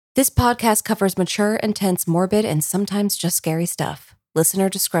This podcast covers mature, intense, morbid, and sometimes just scary stuff. Listener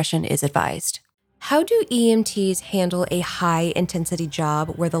discretion is advised. How do EMTs handle a high-intensity job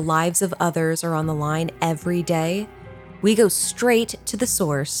where the lives of others are on the line every day? We go straight to the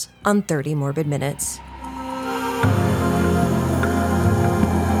source on 30 Morbid Minutes.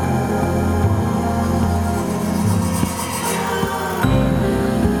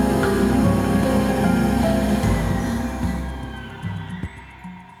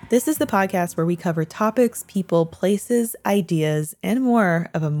 This is the podcast where we cover topics, people, places, ideas, and more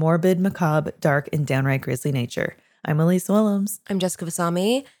of a morbid, macabre, dark, and downright grisly nature. I'm Elise Willems. I'm Jessica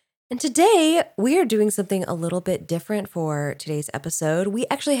Vasami, and today we are doing something a little bit different for today's episode. We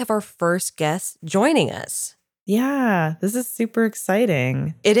actually have our first guest joining us. Yeah, this is super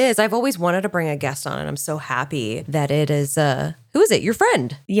exciting. It is. I've always wanted to bring a guest on, and I'm so happy that it is, who is it? Your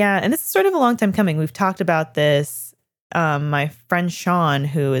friend. Yeah, and this is sort of a long time coming. We've talked about this. My friend Sean,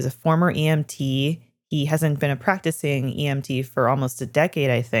 who is a former EMT, he hasn't been a practicing EMT for almost a decade,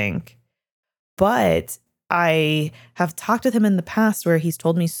 I think. But I have talked with him in the past where he's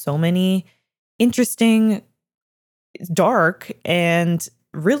told me so many interesting, dark, and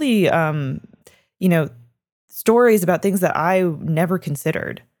really, stories about things that I never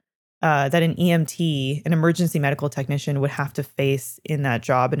considered that an EMT, an emergency medical technician, would have to face in that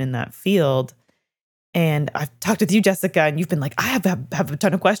job and in that field. And I've talked with you, Jessica, and you've been like, I have a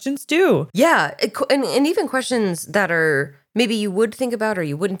ton of questions too. Yeah. And even questions that are maybe you would think about or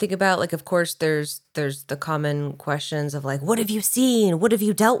you wouldn't think about. Like, of course, there's the common questions of like, what have you seen? What have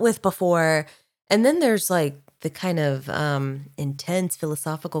you dealt with before? And then there's like the kind of intense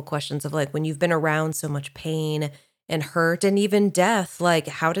philosophical questions of like, when you've been around so much pain and hurt and even death, like,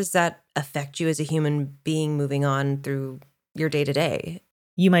 how does that affect you as a human being moving on through your day to day?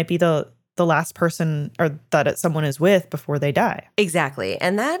 You might be the last person or that someone is with before they die. Exactly.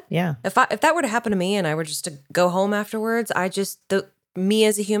 And that, yeah. If that were to happen to me and I were just to go home afterwards, me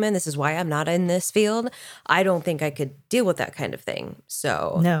as a human, this is why I'm not in this field. I don't think I could deal with that kind of thing.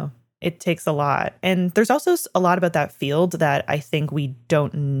 So no, it takes a lot. And there's also a lot about that field that I think we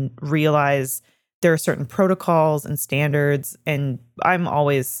don't realize. There are certain protocols and standards, and I'm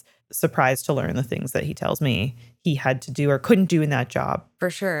always surprised to learn the things that he tells me he had to do or couldn't do in that job. For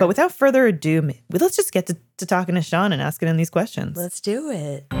sure. But without further ado, let's just get to talking to Sean and asking him these questions. Let's do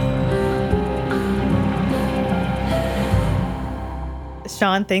it.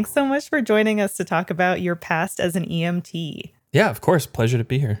 Sean, thanks so much for joining us to talk about your past as an EMT. Yeah, of course. Pleasure to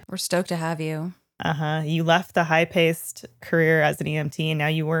be here. We're stoked to have you. You left the high-paced career as an EMT and now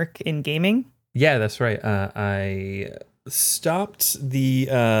you work in gaming? Yeah, that's right. I stopped the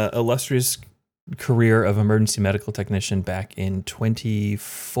illustrious career of emergency medical technician back in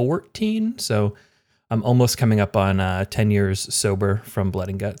 2014. So I'm almost coming up on 10 years sober from blood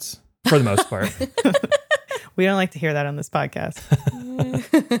and guts, for the most part. We don't like to hear that on this podcast.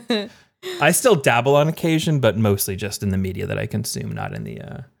 I still dabble on occasion, but mostly just in the media that I consume, not in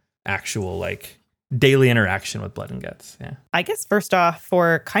the actual like daily interaction with blood and guts. Yeah. I guess first off,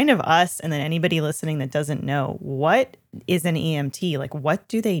 for kind of us and then anybody listening that doesn't know, what is an EMT? Like, what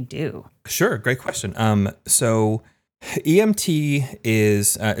do they do? Sure. Great question. So EMT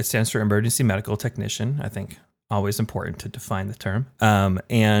is, it stands for emergency medical technician. I think always important to define the term.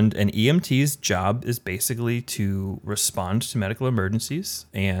 And an EMT's job is basically to respond to medical emergencies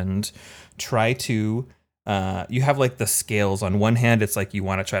and try to you have like the scales. On one hand, it's like you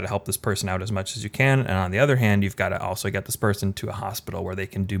want to try to help this person out as much as you can. And on the other hand, you've got to also get this person to a hospital where they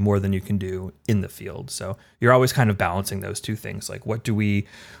can do more than you can do in the field. So you're always kind of balancing those two things. Like, what do we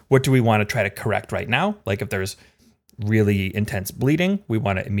want to try to correct right now? Like if there's really intense bleeding, we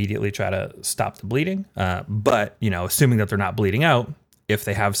want to immediately try to stop the bleeding. But, assuming that they're not bleeding out, if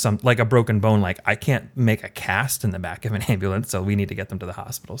they have some, like a broken bone, like I can't make a cast in the back of an ambulance, so we need to get them to the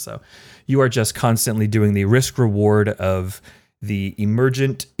hospital. So you are just constantly doing the risk reward of the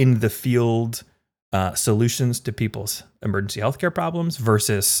emergent in the field solutions to people's emergency healthcare problems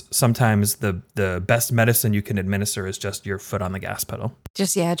versus sometimes the best medicine you can administer is just your foot on the gas pedal.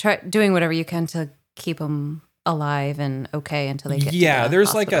 Just, try doing whatever you can to keep them alive and okay until they get to the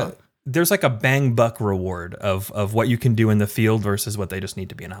hospital. There's like a bang buck reward of what you can do in the field versus what they just need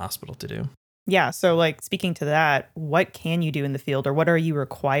to be in a hospital to do. Yeah. So like speaking to that, what can you do in the field or what are you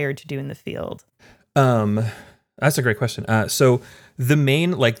required to do in the field? That's a great question. So the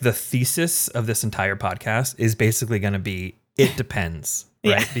main, the thesis of this entire podcast is basically going to be, it depends,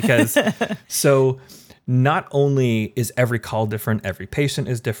 right? Yeah. Because so not only is every call different, every patient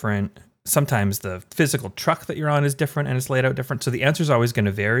is different. Sometimes the physical truck that you're on is different and it's laid out different. So the answer is always going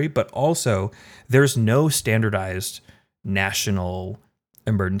to vary, but also there's no standardized national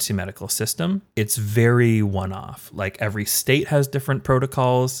emergency medical system, it's very one-off. Like every state has different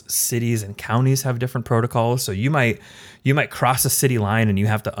protocols, cities and counties have different protocols. So you might cross a city line and you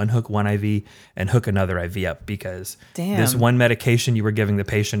have to unhook one IV and hook another IV up because this one medication you were giving the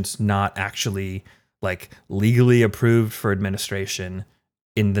patient's not actually like legally approved for administration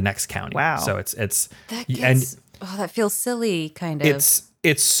in the next county. Wow. So that feels silly, kind of.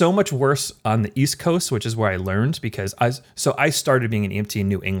 It's so much worse on the East Coast, which is where I learned because I started being an EMT in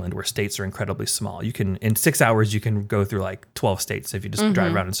New England, where states are incredibly small. You can, in 6 hours, you can go through like 12 states if you just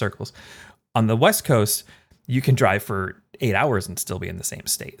drive around in circles. On the West Coast, you can drive for 8 hours and still be in the same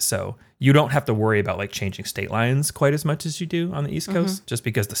state. So you don't have to worry about like changing state lines quite as much as you do on the East Coast, just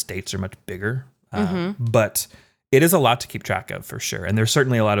because the states are much bigger. But it is a lot to keep track of for sure. And there's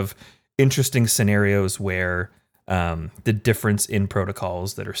certainly a lot of interesting scenarios where the difference in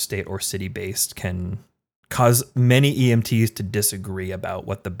protocols that are state or city based can cause many EMTs to disagree about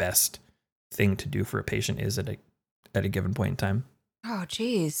what the best thing to do for a patient is at a given point in time. Oh,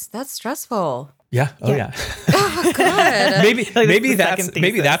 geez, that's stressful. Yeah. Oh, yeah. Oh, God. maybe that's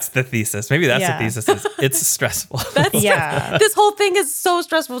the thesis. Maybe that's the thesis. Is it's stressful. This whole thing is so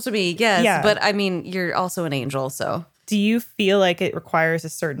stressful to me. Yes. Yeah. But I mean, you're also an angel, so. Do you feel like it requires a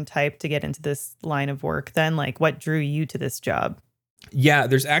certain type to get into this line of work then? Like what drew you to this job? Yeah,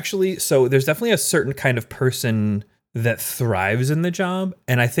 there's definitely a certain kind of person that thrives in the job.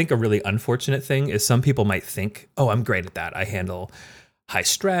 And I think a really unfortunate thing is some people might think, oh, I'm great at that. I handle high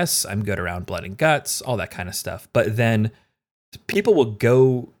stress. I'm good around blood and guts, all that kind of stuff. But then people will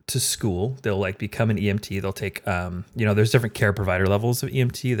go to school. They'll like become an EMT. They'll take, there's different care provider levels of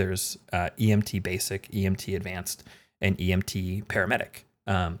EMT. There's EMT basic, EMT advanced, and EMT paramedic.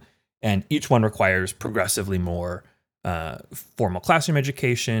 And each one requires progressively more formal classroom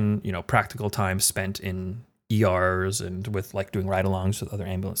education, practical time spent in ERs and with like doing ride-alongs with other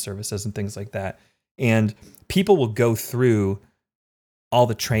ambulance services and things like that. And people will go through all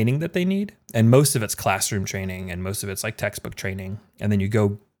the training that they need. And most of it's classroom training and most of it's like textbook training. And then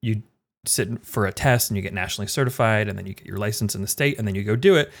you sit for a test and you get nationally certified and then you get your license in the state and then you go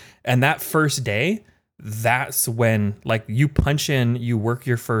do it. And that first day, that's when like you punch in, you work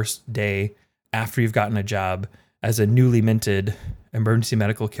your first day after you've gotten a job as a newly minted emergency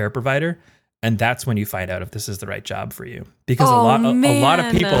medical care provider. And that's when you find out if this is the right job for you. Because a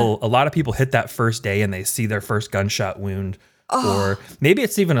lot of people hit that first day and they see their first gunshot wound, or maybe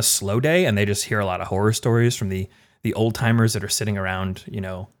it's even a slow day and they just hear a lot of horror stories from the old timers that are sitting around,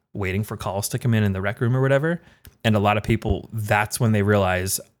 waiting for calls to come in the rec room or whatever. And a lot of people, that's when they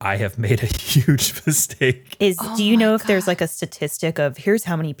realize I have made a huge mistake. Do you know if there's like a statistic of here's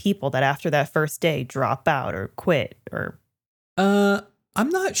how many people that after that first day drop out or quit or? I'm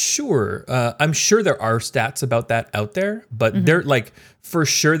not sure. I'm sure there are stats about that out there, but they're like, for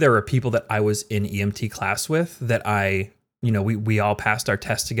sure there are people that I was in EMT class with that we all passed our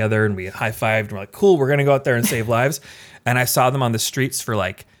test together and we high-fived and we're like, cool, we're going to go out there and save lives. And I saw them on the streets for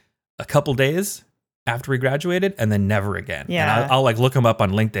like a couple days after we graduated and then never again. Yeah. And I'll like look him up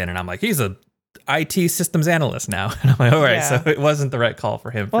on LinkedIn and I'm like, he's a IT systems analyst now. And I'm like, all right, so it wasn't the right call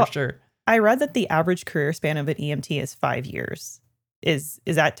for him for sure. I read that the average career span of an EMT is 5 years. Is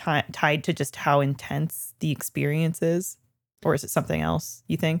that tied to just how intense the experience is? Or is it something else,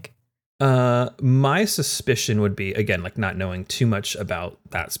 you think? My suspicion would be, again, like not knowing too much about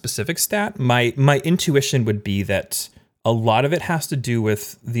that specific stat, my intuition would be that a lot of it has to do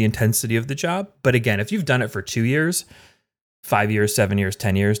with the intensity of the job. But again, if you've done it for 2 years, 5 years, 7 years,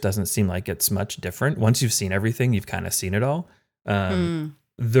 10 years, doesn't seem like it's much different. Once you've seen everything, you've kind of seen it all.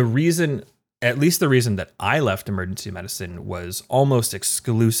 The reason that I left emergency medicine was almost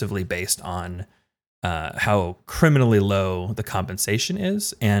exclusively based on how criminally low the compensation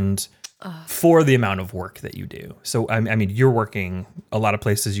is and for the amount of work that you do. So, I mean, you're working a lot of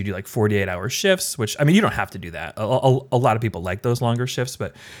places, you do like 48-hour shifts, which, I mean, you don't have to do that. A lot of people like those longer shifts,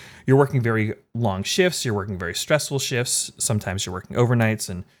 but you're working very long shifts. You're working very stressful shifts. Sometimes you're working overnights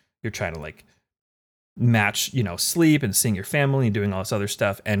and you're trying to like match, sleep and seeing your family and doing all this other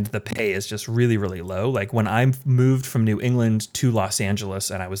stuff. And the pay is just really, really low. Like when I moved from New England to Los Angeles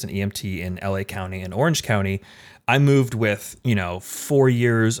and I was an EMT in LA County and Orange County, I moved with, 4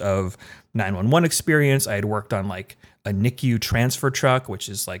 years of 911 experience. I had worked on like a NICU transfer truck, which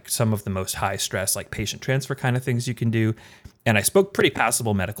is like some of the most high stress, like patient transfer kind of things you can do. And I spoke pretty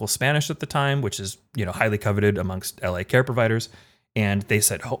passable medical Spanish at the time, which is, highly coveted amongst LA care providers. And they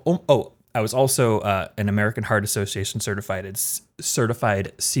said, I was also an American Heart Association certified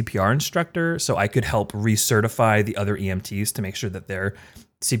CPR instructor, so I could help recertify the other EMTs to make sure that their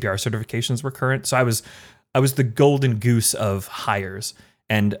CPR certifications were current. So I was the golden goose of hires.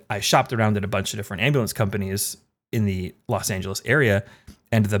 And I shopped around at a bunch of different ambulance companies in the Los Angeles area,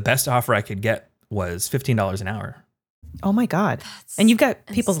 and the best offer I could get was $15 an hour. Oh my God. That's And you've got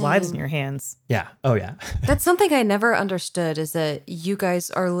people's insane. lives in your hands. Yeah. Oh yeah. That's something I never understood, is that you guys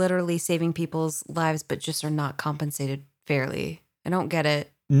are literally saving people's lives, but just are not compensated fairly. I don't get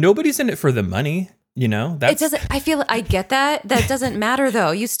it. Nobody's in it for the money, you know? It doesn't. I feel I get that. That doesn't matter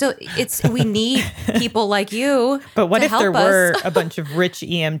though. We need people like you. But what to if there help us. were a bunch of rich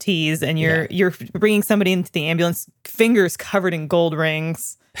EMTs and you're bringing somebody into the ambulance, fingers covered in gold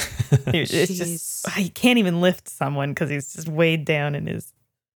rings? It's just, I can't even lift someone because he's just weighed down in his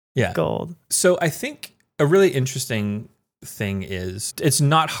gold. So I think a really interesting thing is it's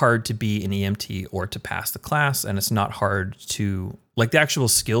not hard to be an EMT or to pass the class, and it's not hard to, like, the actual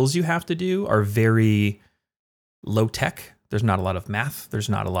skills you have to do are very low tech. There's not a lot of math. There's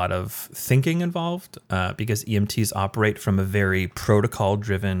not a lot of thinking involved because EMTs operate from a very protocol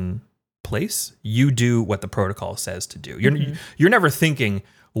driven place. You do what the protocol says to do. You're never thinking,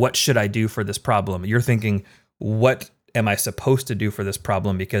 what should I do for this problem? You're thinking, what am I supposed to do for this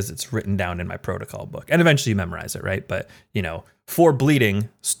problem because it's written down in my protocol book? And eventually you memorize it, right? But, for bleeding,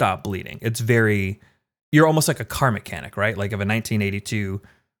 stop bleeding. You're almost like a car mechanic, right? Like if a 1982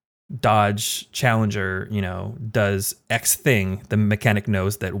 Dodge Challenger, does X thing, the mechanic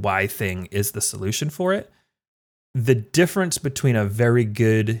knows that Y thing is the solution for it. The difference between a very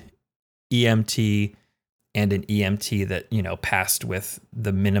good EMT and an EMT that, passed with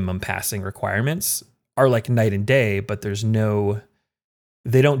the minimum passing requirements are like night and day, but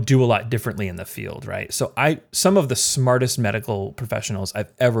they don't do a lot differently in the field, right? So some of the smartest medical professionals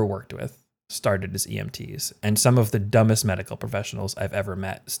I've ever worked with started as EMTs, and some of the dumbest medical professionals I've ever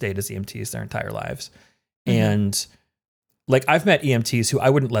met stayed as EMTs their entire lives. Mm-hmm. And like, I've met EMTs who I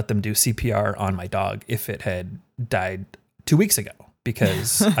wouldn't let them do CPR on my dog if it had died 2 weeks ago,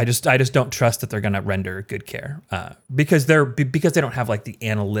 because I just don't trust that they're going to render good care because they don't have like the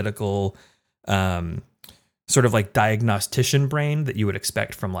analytical sort of like diagnostician brain that you would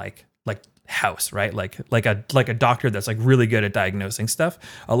expect from like House, right? Like a doctor that's like really good at diagnosing stuff.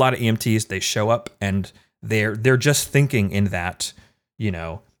 A lot of EMTs, they show up and they're just thinking in that,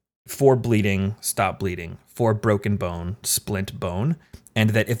 for bleeding, stop bleeding, for broken bone, splint bone.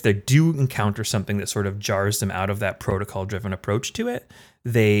 And that if they do encounter something that sort of jars them out of that protocol driven approach to it,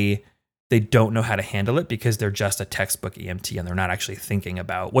 they don't know how to handle it because they're just a textbook EMT and they're not actually thinking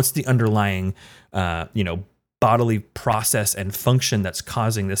about what's the underlying, bodily process and function that's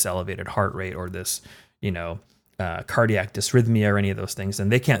causing this elevated heart rate or this, cardiac dysrhythmia or any of those things.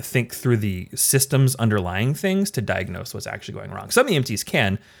 And they can't think through the systems underlying things to diagnose what's actually going wrong. Some EMTs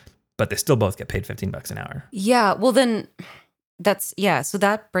can, but they still both get paid $15 an hour. Yeah. Well, then so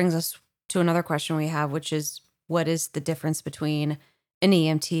that brings us to another question we have, which is, what is the difference between an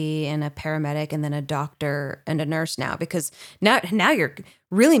EMT and a paramedic and then a doctor and a nurse now? Because now you're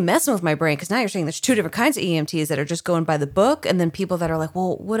really messing with my brain, because now you're saying there's two different kinds of EMTs that are just going by the book, and then people that are like,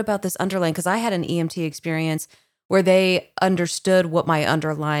 well, what about this underlying? Because I had an EMT experience where they understood what my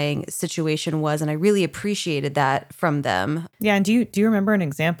underlying situation was, and I really appreciated that from them. Yeah, and do you remember an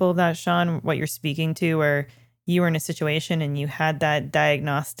example of that, Sean, what you're speaking to, where you were in a situation and you had that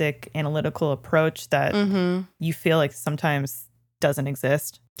diagnostic analytical approach that you feel like sometimes doesn't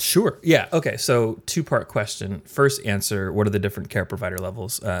exist? Sure. Yeah. Okay. So 2-part question. First answer, what are the different care provider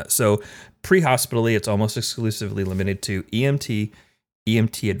levels? So pre-hospitally, it's almost exclusively limited to EMT,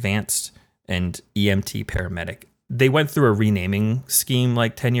 EMT advanced, and EMT paramedic. They went through a renaming scheme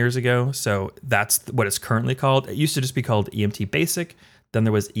like 10 years ago. So that's what it's currently called. It used to just be called EMT basic. Then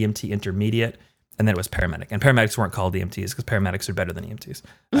there was EMT intermediate. And then it was paramedic. And paramedics weren't called EMTs because paramedics are better than EMTs.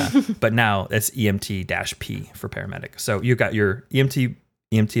 But now it's EMT-P for paramedic. So you got your EMT,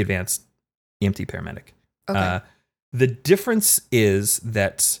 EMT advanced, EMT paramedic. Okay. The difference is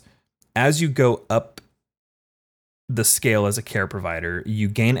that as you go up the scale as a care provider, you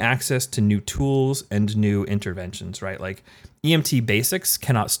gain access to new tools and new interventions, right? Like EMT basics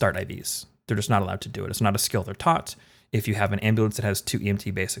cannot start IVs. They're just not allowed to do it. It's not a skill they're taught. If you have an ambulance that has 2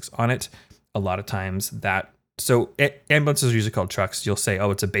 EMT basics on it, a lot of times ambulances are usually called trucks. You'll say,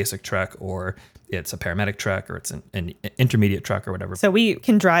 oh, it's a basic truck, or it's a paramedic truck, or it's an intermediate truck, or whatever. So we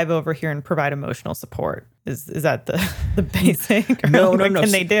can drive over here and provide emotional support. Is that the basic? No. What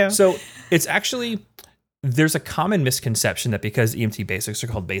can they do? So it's actually, there's a common misconception that because EMT basics are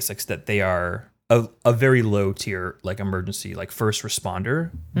called basics, that they are a very low tier, like emergency, like first responder.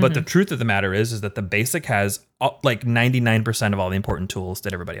 But the truth of the matter is that the basic has like 99% of all the important tools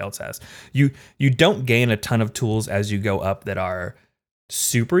that everybody else has. You don't gain a ton of tools as you go up that are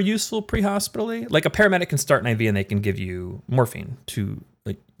super useful pre-hospitally. Like a paramedic can start an IV and they can give you morphine to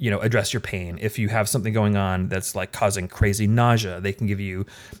address your pain. If you have something going on that's like causing crazy nausea, they can give you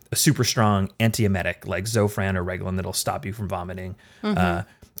a super strong antiemetic like Zofran or Reglan that'll stop you from vomiting.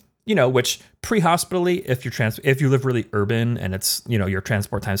 Which pre-hospitally, if you live really urban and it's, your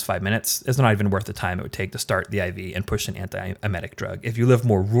transport time's 5 minutes, it's not even worth the time it would take to start the IV and push an antiemetic drug. If you live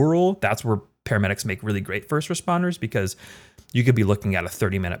more rural, that's where paramedics make really great first responders, because you could be looking at a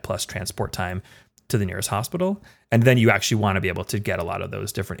 30-minute plus transport time to the nearest hospital. And then you actually want to be able to get a lot of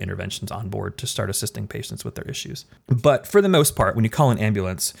those different interventions on board to start assisting patients with their issues. But for the most part, when you call an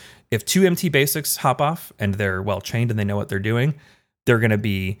ambulance, if 2 EMT basics hop off and they're well trained and they know what they're doing, they're going to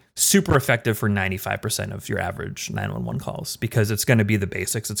be super effective for 95% of your average 911 calls, because it's going to be the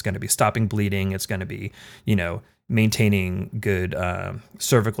basics. It's going to be stopping bleeding. It's going to be, maintaining good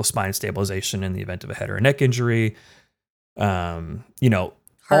cervical spine stabilization in the event of a head or a neck injury. All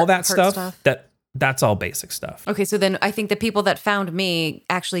that stuff. That's all basic stuff. Okay, so then I think the people that found me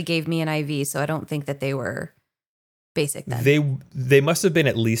actually gave me an IV, so I don't think that they were basic then. They must have been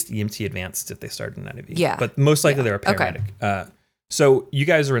at least EMT advanced if they started in that IV. Yeah. But most likely they're a paramedic. Okay. So you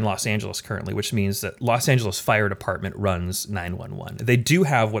guys are in Los Angeles currently, which means that Los Angeles Fire Department runs 911. They do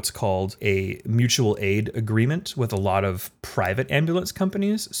have what's called a mutual aid agreement with a lot of private ambulance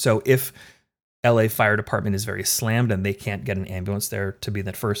companies. So if LA Fire Department is very slammed and they can't get an ambulance there to be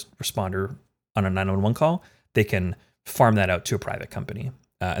the first responder on a 911 call, they can farm that out to a private company.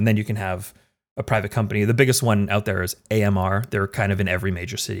 And then you can have a private company. The biggest one out there is AMR. They're kind of in every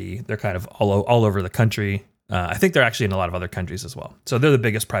major city. They're kind of all over the country. I think they're actually in a lot of other countries as well. So they're the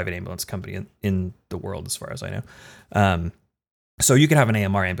biggest private ambulance company in the world, as far as I know. So you can have an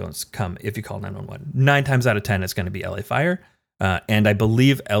AMR ambulance come if you call 911. 9 times out of 10, it's going to be LA Fire. And I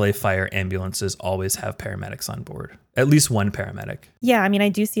believe LA Fire ambulances always have paramedics on board, at least one paramedic. Yeah, I mean, I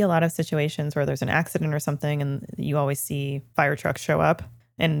do see a lot of situations where there's an accident or something, and you always see fire trucks show up,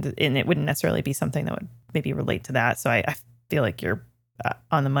 and it wouldn't necessarily be something that would maybe relate to that. So I feel like you're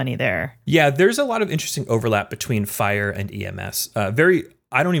on the money there. Yeah, there's a lot of interesting overlap between fire and EMS.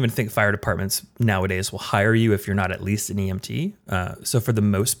 I don't even think fire departments nowadays will hire you if you're not at least an EMT. So for the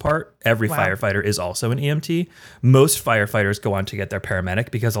most part, every firefighter is also an EMT. Most firefighters go on to get their paramedic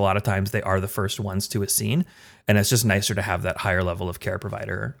because a lot of times they are the first ones to a scene. And it's just nicer to have that higher level of care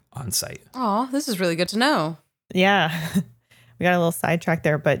provider on site. Oh, this is really good to know. Yeah. We got a little sidetracked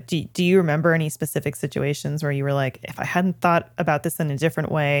there, but do you remember any specific situations where you were like, if I hadn't thought about this in a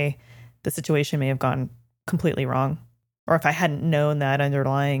different way, the situation may have gone completely wrong? Or if I hadn't known that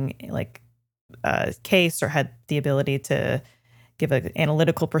underlying case or had the ability to give an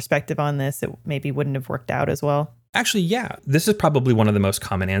analytical perspective on this, it maybe wouldn't have worked out as well? Actually, yeah. This is probably one of the most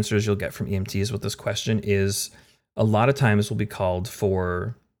common answers you'll get from EMTs with this question is a lot of times we'll be called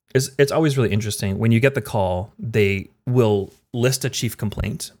for... It's always really interesting. When you get the call, they will list a chief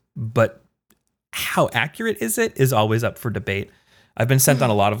complaint, but how accurate is it is always up for debate. I've been sent on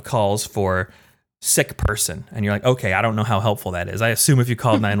a lot of calls for sick person, and you're like, okay, I don't know how helpful that is. I assume if you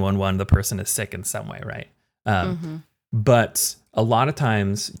call 911, the person is sick in some way, right? But a lot of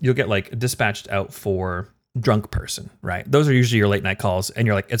times you'll get like dispatched out for drunk person, right? Those are usually your late night calls, and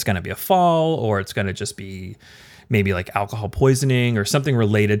you're like, it's going to be a fall, or it's going to just be maybe like alcohol poisoning or something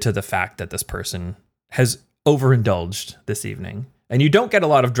related to the fact that this person has overindulged this evening. And you don't get a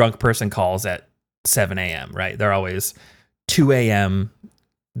lot of drunk person calls at 7 a.m., right? They're always 2 a.m.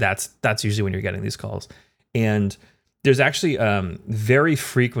 That's usually when you're getting these calls. And there's actually very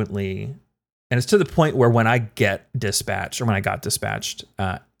frequently, and it's to the point where when I get dispatched, or when I got dispatched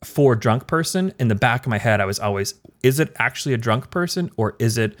for drunk person, in the back of my head, I was always, is it actually a drunk person, or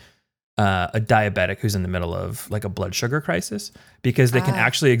is it a diabetic who's in the middle of like a blood sugar crisis? Because they can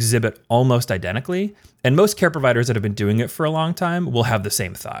actually exhibit almost identically. And most care providers that have been doing it for a long time will have the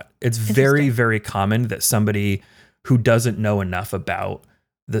same thought. It's very, very common that somebody who doesn't know enough about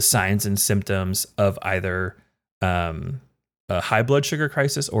the signs and symptoms of either a high blood sugar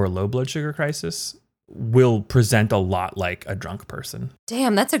crisis or a low blood sugar crisis will present a lot like a drunk person.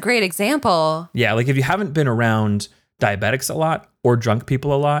 Damn, that's a great example. Yeah, like if you haven't been around diabetics a lot or drunk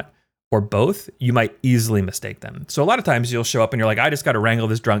people a lot, or both, you might easily mistake them. So a lot of times you'll show up and you're like, I just got to wrangle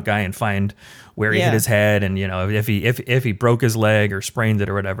this drunk guy and find where he hit his head, and if he broke his leg or sprained it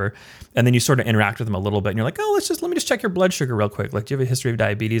or whatever. And then you sort of interact with him a little bit and you're like, oh, let me just check your blood sugar real quick. Like, do you have a history of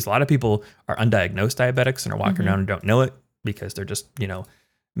diabetes? A lot of people are undiagnosed diabetics and are walking around and don't know it because they're just,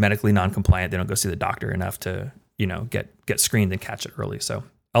 medically non-compliant. They don't go see the doctor enough to, get screened and catch it early. So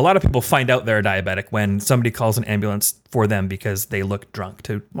a lot of people find out they're diabetic when somebody calls an ambulance for them because they look drunk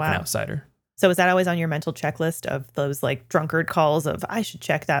to an outsider. So is that always on your mental checklist of those like drunkard calls of, I should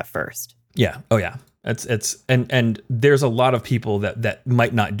check that first? Yeah. Oh, yeah. And there's a lot of people that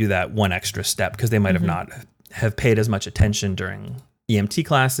might not do that one extra step because they might have not have paid as much attention during EMT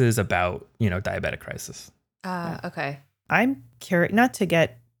classes about, diabetic crisis. Okay. I'm curious, not to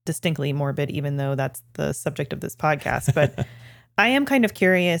get distinctly morbid, even though that's the subject of this podcast, but I am kind of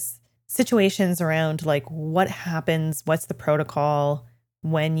curious situations around like what happens, what's the protocol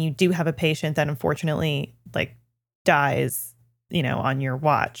when you do have a patient that unfortunately like dies, on your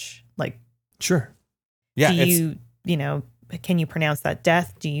watch. Like, sure. Yeah. Do you, can you pronounce that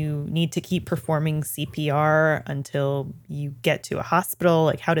death? Do you need to keep performing CPR until you get to a hospital?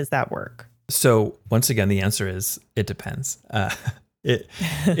 Like, how does that work? So once again, the answer is it depends.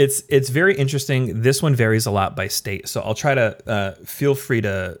 It's very interesting. This one varies a lot by state. So I'll try to feel free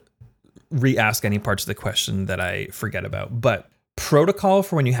to re-ask any parts of the question that I forget about. But protocol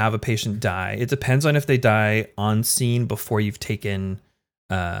for when you have a patient die, it depends on if they die on scene before you've taken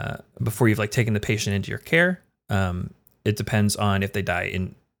the patient into your care. It depends on if they die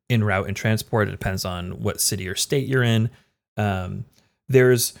in route and transport. It depends on what city or state you're in.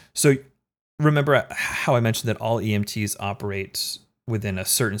 So remember how I mentioned that all EMTs operate within a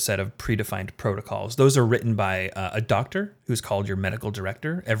certain set of predefined protocols. Those are written by a doctor who's called your medical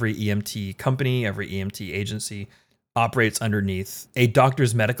director. Every EMT company, every EMT agency operates underneath a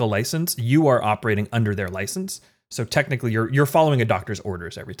doctor's medical license. You are operating under their license. So technically you're following a doctor's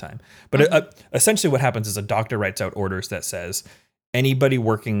orders every time. But essentially what happens is a doctor writes out orders that says anybody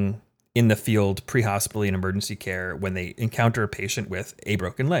working in the field, pre-hospitally and emergency care, when they encounter a patient with a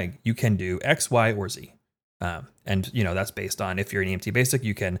broken leg, you can do X, Y, or Z. And that's based on if you're an EMT basic,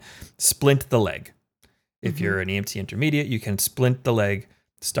 you can splint the leg. If you're an EMT intermediate, you can splint the leg,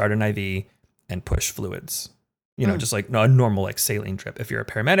 start an IV, and push fluids. Just like a normal like saline drip. If you're a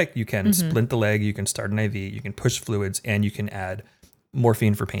paramedic, you can splint the leg, you can start an IV, you can push fluids, and you can add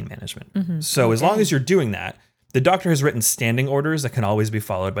morphine for pain management. So as long as you're doing that, the doctor has written standing orders that can always be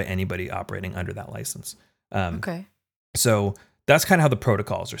followed by anybody operating under that license. Okay. So that's kind of how the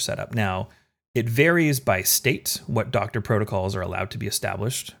protocols are set up. Now, it varies by state what doctor protocols are allowed to be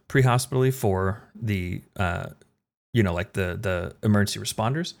established pre-hospitally for the, the emergency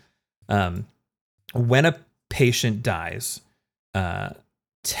responders. When a patient dies,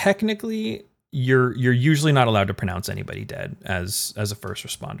 technically you're usually not allowed to pronounce anybody dead as a first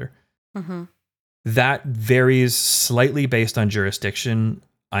responder. That varies slightly based on jurisdiction,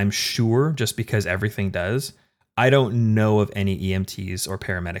 I'm sure, just because everything does. I don't know of any EMTs or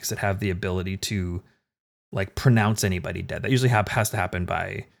paramedics that have the ability to like pronounce anybody dead. That usually has to happen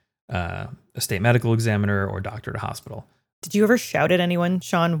by a state medical examiner or doctor at a hospital. Did you ever shout at anyone,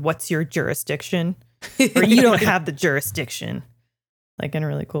 Sean, what's your jurisdiction? Or you don't have the jurisdiction, like in a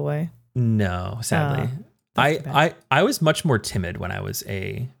really cool way? No, sadly. I was much more timid when I was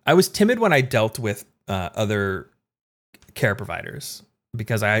timid when I dealt with other care providers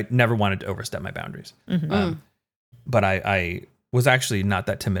because I never wanted to overstep my boundaries. But I was actually not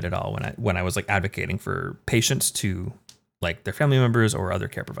that timid at all when I was like advocating for patients to like their family members or other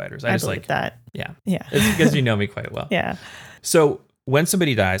care providers. I just believe like that. Yeah. Yeah. It's because you know me quite well. Yeah. So when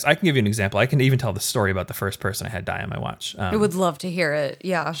somebody dies, I can give you an example. I can even tell the story about the first person I had die on my watch. I would love to hear it.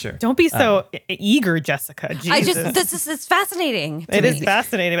 Yeah. Sure. Don't be so eager, Jessica. Jesus. It's fascinating. It is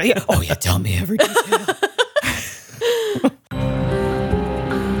fascinating. But yeah, tell me every detail.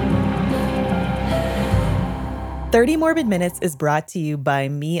 30 Morbid Minutes is brought to you by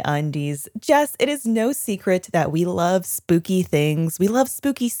MeUndies. Jess, it is no secret that we love spooky things. We love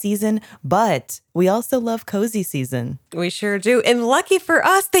spooky season, but we also love cozy season. We sure do. And lucky for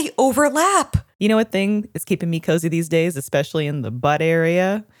us, they overlap. You know what thing is keeping me cozy these days, especially in the butt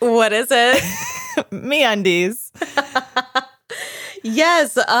area? What is it? MeUndies.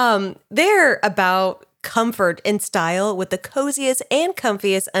 Yes, they're about comfort and style with the coziest and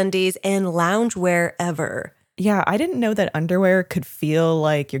comfiest undies and loungewear ever. Yeah, I didn't know that underwear could feel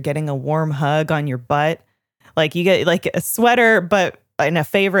like you're getting a warm hug on your butt. Like you get like a sweater, but in a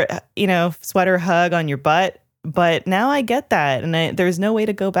favorite, sweater hug on your butt. But now I get that, and there's no way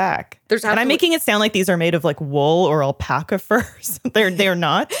to go back. And I'm making it sound like these are made of like wool or alpaca furs. They're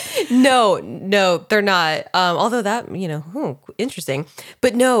not. No, they're not. Although that, interesting.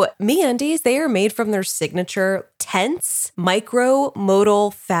 But no, MeUndies, they are made from their signature tense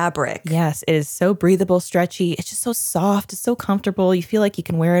micro-modal fabric. Yes, it is so breathable, stretchy. It's just so soft. It's so comfortable. You feel like you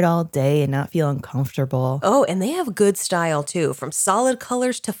can wear it all day and not feel uncomfortable. Oh, and they have good style too, from solid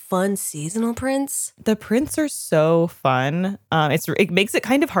colors to fun seasonal prints. The prints are so fun. It makes it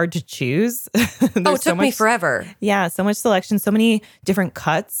kind of hard to choose. It took me forever. Yeah, so much selection, so many different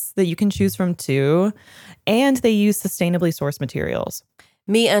cuts that you can choose from too. And they use sustainably sourced materials.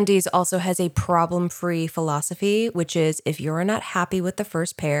 MeUndies also has a problem-free philosophy, which is if you're not happy with the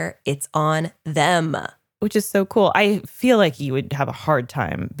first pair, it's on them. Which is so cool. I feel like you would have a hard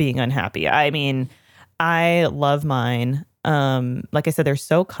time being unhappy. I mean, I love mine. Like I said, they're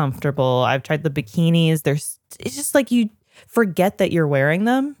so comfortable. I've tried the bikinis. It's just like you forget that you're wearing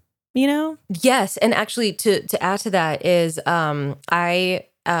them, you know? Yes, and actually to add to that is I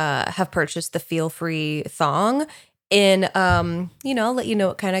have purchased the Feel Free thong in I'll let you know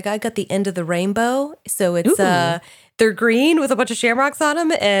what kind I got the end of the rainbow. So it's they're green with a bunch of shamrocks on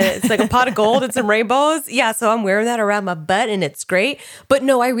them, and it's like a pot of gold and some rainbows. Yeah, so I'm wearing that around my butt, and it's great. But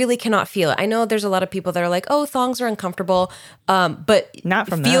no, I really cannot feel it. I know there's a lot of people that are like, "Oh, thongs are uncomfortable," but not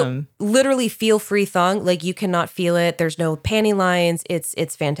from them. Literally, Feel Free thong, like you cannot feel it. There's no panty lines.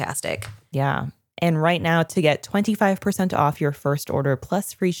 It's fantastic. Yeah. And right now, to get 25% off your first order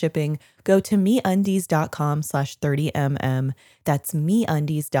plus free shipping, go to meundies.com/30mm. That's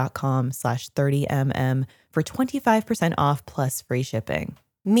meundies.com/30mm for 25% off plus free shipping.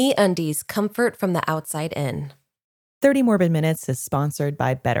 MeUndies, comfort from the outside in. 30 Morbid Minutes is sponsored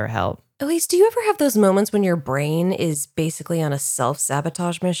by BetterHelp. Elise, do you ever have those moments when your brain is basically on a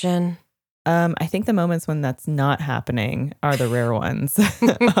self-sabotage mission? I think the moments when that's not happening are the rare ones.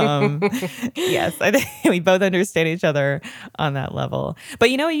 Yes, I think we both understand each other on that level. But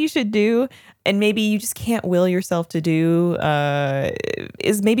you know what you should do, and maybe you just can't will yourself to do,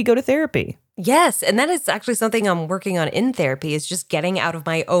 is maybe go to therapy. Yes, and that is actually something I'm working on in therapy, is just getting out of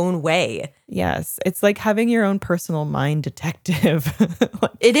my own way. Yes, it's like having your own personal mind detective.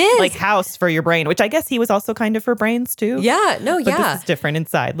 It is. Like House for your brain, which I guess he was also kind of for brains too. Yeah, no, but yeah. This is different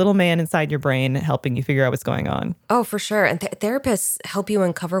inside. Little man inside your brain helping you figure out what's going on. Oh, for sure. And therapists help you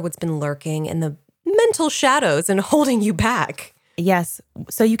uncover what's been lurking in the mental shadows and holding you back. Yes.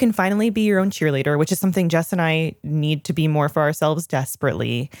 So you can finally be your own cheerleader, which is something Jess and I need to be more for ourselves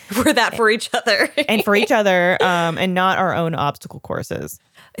desperately. We're that for each other. And for each other, and not our own obstacle courses.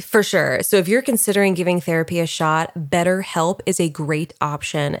 For sure. So if you're considering giving therapy a shot, BetterHelp is a great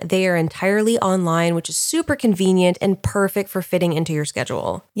option. They are entirely online, which is super convenient and perfect for fitting into your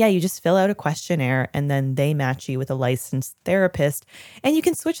schedule. Yeah, you just fill out a questionnaire and then they match you with a licensed therapist. And you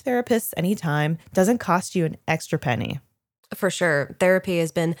can switch therapists anytime. Doesn't cost you an extra penny. For sure. Therapy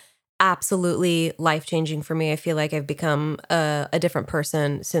has been absolutely life-changing for me. I feel like I've become a different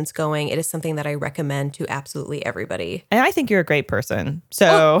person since going. It is something that I recommend to absolutely everybody. And I think you're a great person.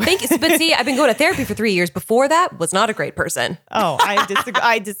 So thank you. But see, I've been going to therapy for 3 years. Before that, was not a great person. Oh, I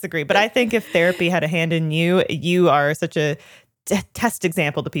disagree. But I think if therapy had a hand in you, you are such a test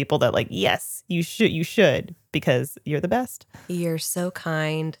example to people that like, yes, you should, because you're the best. You're so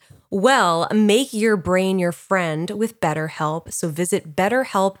kind. Well, make your brain your friend with BetterHelp. So visit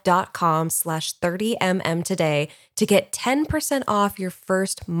betterhelp.com/30mm today to get 10% off your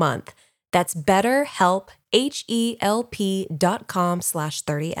first month. That's BetterHelp,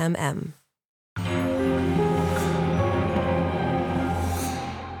 HELP.com/30mm.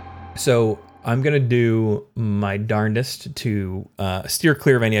 So I'm going to do my darndest to steer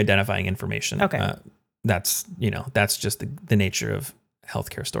clear of any identifying information. Okay. That's just the nature of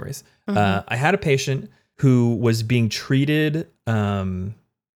healthcare stories. Mm-hmm. I had a patient who was being treated. I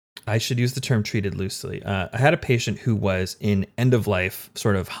should use the term treated loosely. I had a patient who was in end of life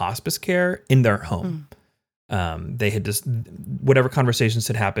sort of hospice care in their home. They had just, whatever conversations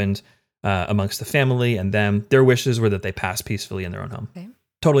had happened amongst the family and them, their wishes were that they pass peacefully in their own home. Okay.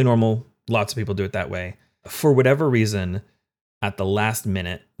 Totally normal. Lots of people do it that way. For whatever reason, at the last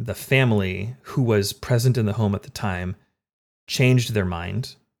minute, the family who was present in the home at the time changed their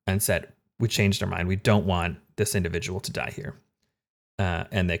mind and said, we changed our mind. We don't want this individual to die here.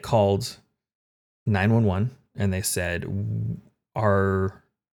 And they called 911 and they said, our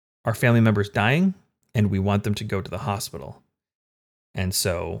family member's dying and we want them to go to the hospital. And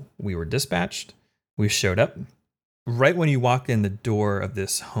so we were dispatched. We showed up. Right when you walk in the door of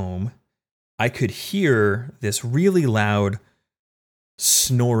this home, I could hear this really loud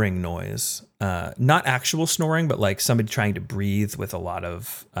snoring noise. Not actual snoring, but like somebody trying to breathe with a lot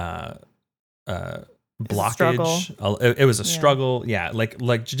of blockage. It was a struggle. Yeah,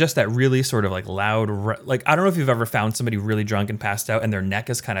 like just that really sort of like loud. Like I don't know if you've ever found somebody really drunk and passed out, and their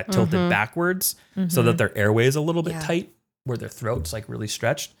neck is kind of tilted backwards, so that their airway is a little bit tight, where their throat's like really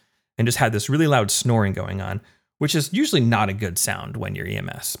stretched, and just had this really loud snoring going on, which is usually not a good sound when you're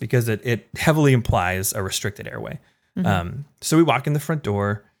EMS because it heavily implies a restricted airway. So we walk in the front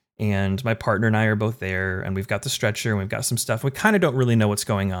door and my partner and I are both there and we've got the stretcher and we've got some stuff. We kind of don't really know what's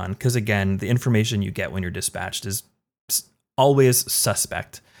going on because again, the information you get when you're dispatched is always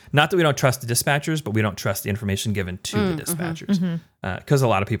suspect Not that we don't trust the dispatchers, but we don't trust the information given to the dispatchers. Because a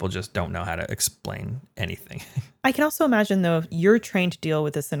lot of people just don't know how to explain anything. I can also imagine, though, if you're trained to deal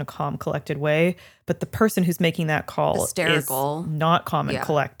with this in a calm, collected way, but the person who's making that call Hysterical. is not calm and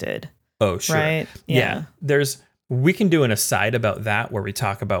collected. Oh, sure. Right? Yeah. We can do an aside about that where we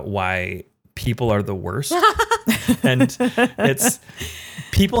talk about why people are the worst. And it's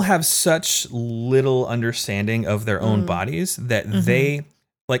people have such little understanding of their own bodies that they,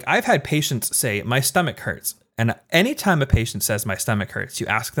 like, I've had patients say, my stomach hurts. And anytime a patient says my stomach hurts, you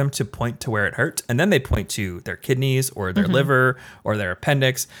ask them to point to where it hurts. And then they point to their kidneys or their liver or their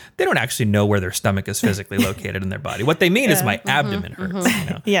appendix. They don't actually know where their stomach is physically located in their body. What they mean is my abdomen hurts. You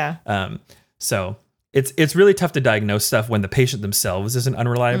know? Yeah. So it's really tough to diagnose stuff when the patient themselves is an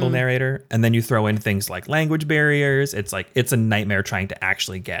unreliable narrator. And then you throw in things like language barriers. It's like, it's a nightmare trying to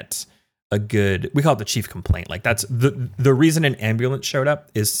actually get a good, we call it the chief complaint. Like that's the reason an ambulance showed up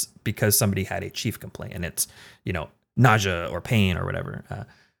is because somebody had a chief complaint and it's, you know, nausea or pain or whatever.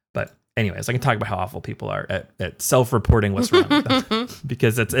 But anyways, I can talk about how awful people are at self-reporting what's wrong with them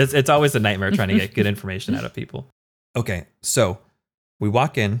because it's always a nightmare trying to get good information out of people. Okay. So we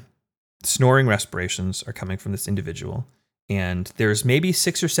walk in, snoring respirations are coming from this individual and there's maybe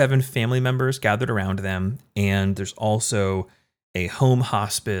 6 or 7 family members gathered around them. And there's also a home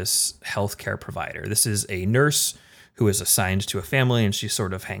hospice healthcare provider. This is a nurse who is assigned to a family and she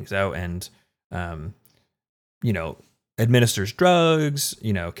sort of hangs out and, you know, administers drugs,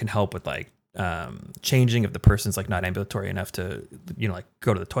 you know, can help with like, changing if the person's like not ambulatory enough to, you know, like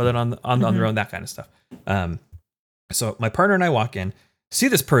go to the toilet on their own, that kind of stuff. So my partner and I walk in, see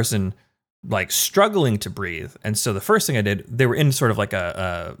this person like struggling to breathe. And so the first thing I did, they were in sort of like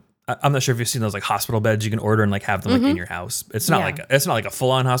I'm not sure if you've seen those like hospital beds you can order and like have them like in your house. It's not like a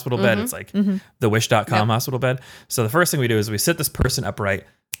full on hospital bed. It's like the wish.com hospital bed. So the first thing we do is we sit this person upright,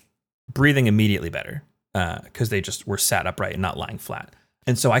 breathing immediately better because they just were sat upright and not lying flat.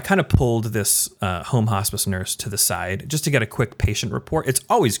 And so I kind of pulled this home hospice nurse to the side just to get a quick patient report. It's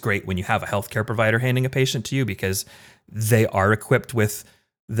always great when you have a healthcare provider handing a patient to you because they are equipped with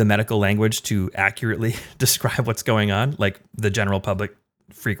the medical language to accurately describe what's going on, like the general public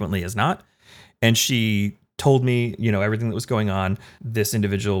frequently is not. And she told me, you know, everything that was going on. This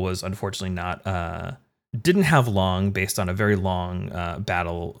individual was unfortunately not, didn't have long based on a very long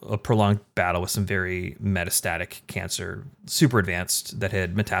a prolonged battle with some very metastatic cancer, super advanced that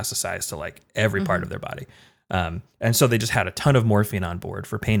had metastasized to like every part of their body. And so they just had a ton of morphine on board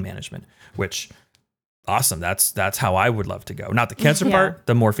for pain management, which awesome. That's how I would love to go. Not the cancer part,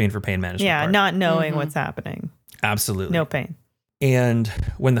 the morphine for pain management part. Not knowing what's happening. Absolutely. No pain. And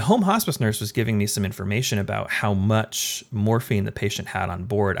when the home hospice nurse was giving me some information about how much morphine the patient had on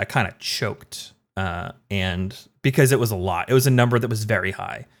board, I kind of choked. And because it was a lot, it was a number that was very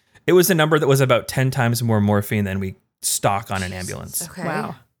high. It was a number that was about 10 times more morphine than we stock on an ambulance. Okay.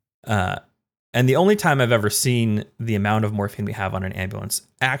 Wow. And the only time I've ever seen the amount of morphine we have on an ambulance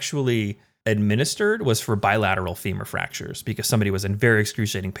actually administered was for bilateral femur fractures because somebody was in very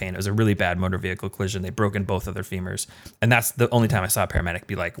excruciating pain. It was a really bad motor vehicle collision. They'd broken both of their femurs. And that's the only time I saw a paramedic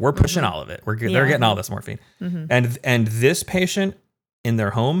be like, we're pushing all of it. They're getting all this morphine. And this patient in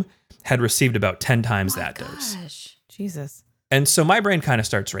their home had received about 10 times that dose. Jesus. And so my brain kind of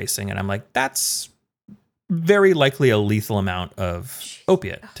starts racing and I'm like, that's very likely a lethal amount of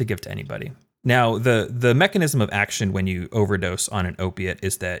opiate to give to anybody. Now, the mechanism of action when you overdose on an opiate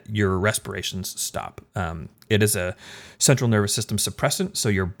is that your respirations stop. It is a central nervous system suppressant, so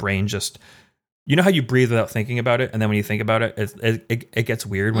your brain just, you know how you breathe without thinking about it, and then when you think about it, it gets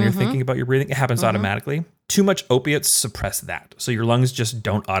weird when you're thinking about your breathing. It happens automatically. Too much opiates suppress that, so your lungs just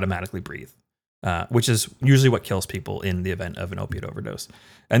don't automatically breathe, which is usually what kills people in the event of an opiate overdose.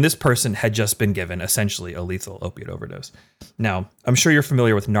 And this person had just been given essentially a lethal opiate overdose. Now, I'm sure you're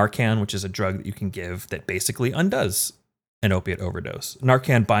familiar with Narcan, which is a drug that you can give that basically undoes an opiate overdose.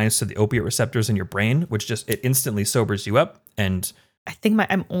 Narcan binds to the opiate receptors in your brain, which just, it instantly sobers you up. And I think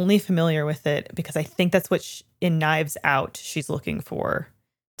I'm only familiar with it because I think that's what in Knives Out she's looking for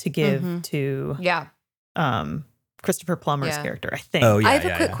to give to Christopher Plummer's character, I think. Oh, yeah, I have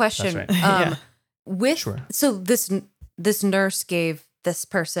a quick question. Right. So this nurse gave this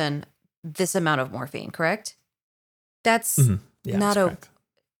person this amount of morphine, correct? That's not correct.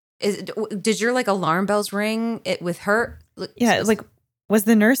 Did your like alarm bells ring it with her? Yeah, like was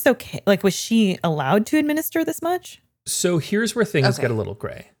the nurse okay? Like was she allowed to administer this much? So here's where things get a little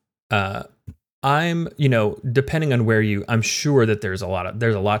gray. I'm, depending on where I'm sure that there's a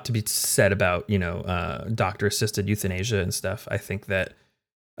lot to be said about, doctor assisted euthanasia and stuff. I think that,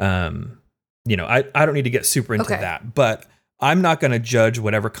 I don't need to get super into that, but I'm not going to judge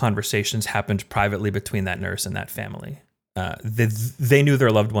whatever conversations happened privately between that nurse and that family. They knew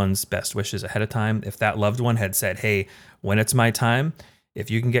their loved one's best wishes ahead of time. If that loved one had said, hey, when it's my time,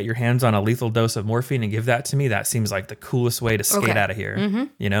 if you can get your hands on a lethal dose of morphine and give that to me, that seems like the coolest way to skate out of here,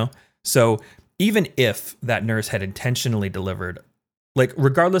 you know? So even if that nurse had intentionally delivered, like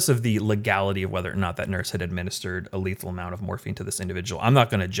regardless of the legality of whether or not that nurse had administered a lethal amount of morphine to this individual, I'm not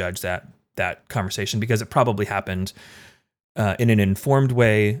going to judge that conversation because it probably happened in an informed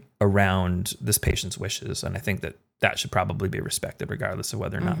way around this patient's wishes. And I think that should probably be respected regardless of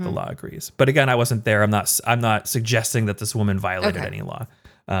whether or not the law agrees. But again, I wasn't there. I'm not suggesting that this woman violated any law.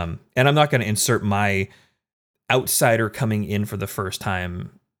 And I'm not going to insert my outsider coming in for the first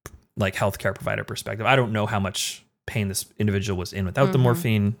time, like healthcare provider perspective. I don't know how much pain this individual was in without the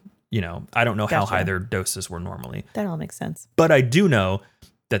morphine. You know, I don't know how high their doses were normally. That all makes sense. But I do know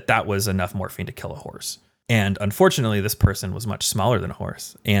that was enough morphine to kill a horse. And unfortunately, this person was much smaller than a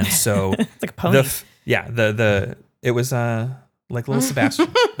horse. And so it's like a pony. It was like little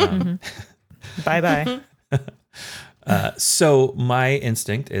Sebastian. Bye-bye. So my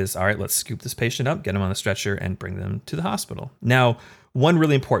instinct is, all right, let's scoop this patient up, get him on the stretcher, and bring them to the hospital. Now, one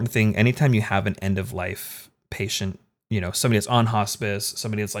really important thing, anytime you have an end-of-life patient, you know, somebody that's on hospice,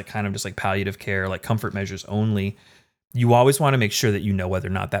 somebody that's like kind of just like palliative care, like comfort measures only, you always want to make sure that you know whether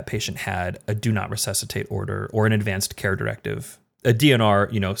or not that patient had a do not resuscitate order or an advanced care directive. A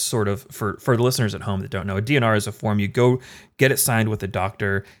DNR, you know, sort of for the listeners at home that don't know, a DNR is a form you go get it signed with a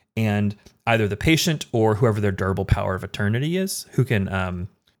doctor, and either the patient or whoever their durable power of eternity is, who can,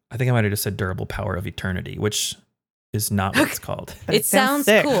 I think I might have just said durable power of eternity, which is not what it's called. It sounds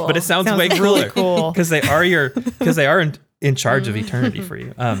sick. cool. But it sounds way really cooler cool. because they are in charge of eternity for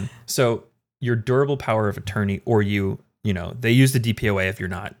you. So your durable power of attorney, or you know, they use the DPOA if you're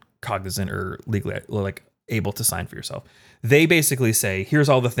not cognizant or legally like able to sign for yourself. They basically say, here's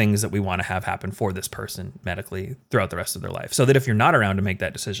all the things that we want to have happen for this person medically throughout the rest of their life. So that if you're not around to make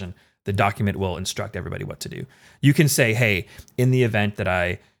that decision, the document will instruct everybody what to do. You can say, hey, in the event that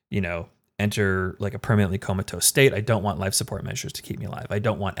I, you know, enter like a permanently comatose state, I don't want life support measures to keep me alive. I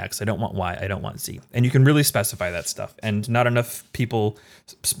don't want X, I don't want Y, I don't want Z. And you can really specify that stuff. And not enough people,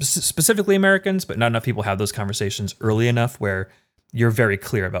 specifically Americans, but not enough people have those conversations early enough where you're very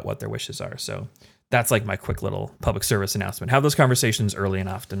clear about what their wishes are. So that's like my quick little public service announcement. Have those conversations early and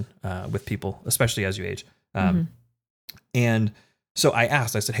often with people, especially as you age. And so I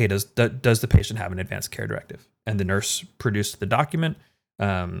asked, I said, hey, does the patient have an advanced care directive? And the nurse produced the document.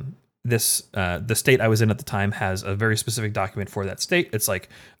 The state I was in at the time has a very specific document for that state. It's like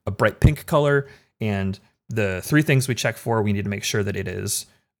a bright pink color. And the three things we check for, we need to make sure that it is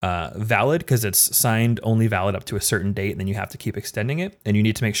valid, because it's signed only valid up to a certain date, and then you have to keep extending it. And you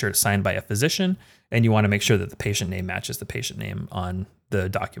need to make sure it's signed by a physician, and you want to make sure that the patient name matches the patient name on the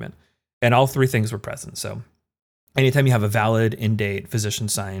document. And all three things were present. So anytime you have a valid, in-date,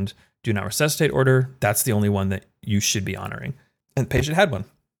 physician-signed do not resuscitate order, that's the only one that you should be honoring. And the patient had one.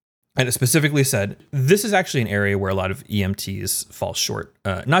 And it specifically said, this is actually an area where a lot of EMTs fall short.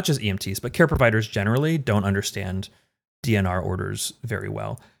 Not just EMTs, but care providers generally don't understand DNR orders very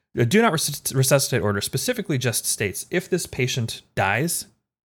well. A do not resuscitate order specifically just states, if this patient dies,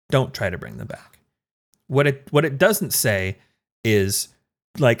 don't try to bring them back. What it doesn't say is,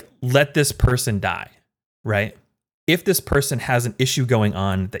 like, let this person die, right? If this person has an issue going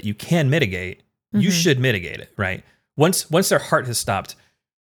on that you can mitigate, you should mitigate it, right? Once their heart has stopped,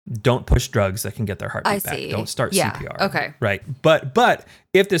 don't push drugs that can get their heartbeat back. Don't start CPR. Okay. Right. But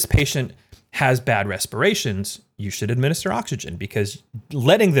if this patient has bad respirations, you should administer oxygen, because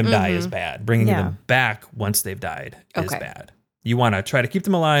letting them die is bad. Bringing them back once they've died is bad. You want to try to keep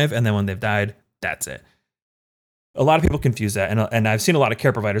them alive, and then when they've died, that's it. A lot of people confuse that, and I've seen a lot of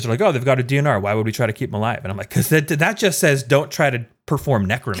care providers are like, oh, they've got a DNR. Why would we try to keep them alive? And I'm like, because that just says don't try to perform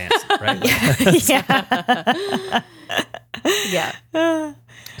necromancy, right? Yeah.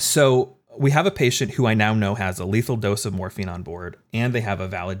 So we have a patient who I now know has a lethal dose of morphine on board, and they have a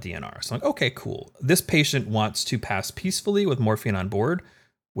valid DNR. So I'm like, okay, cool. This patient wants to pass peacefully with morphine on board,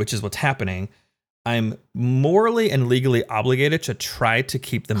 which is what's happening. I'm morally and legally obligated to try to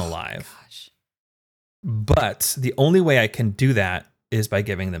keep them alive. Gosh. But the only way I can do that is by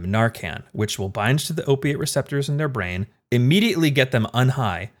giving them Narcan, which will bind to the opiate receptors in their brain, immediately get them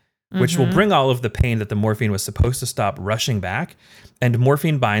unhigh, which will bring all of the pain that the morphine was supposed to stop rushing back. And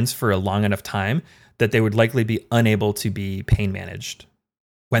morphine binds for a long enough time that they would likely be unable to be pain managed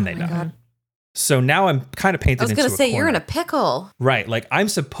when they die. God. So now I'm kind of painted into a corner. I was going to say, you're in a pickle. Right. Like I'm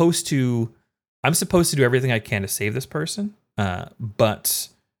supposed to do everything I can to save this person. But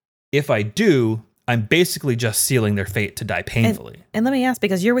if I do, I'm basically just sealing their fate to die painfully. And let me ask,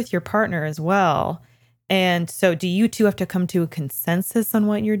 because you're with your partner as well. And so do you two have to come to a consensus on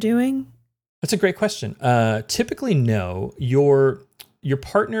what you're doing? That's a great question. Typically, no. Your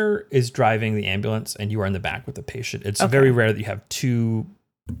partner is driving the ambulance and you are in the back with the patient. It's very rare that you have two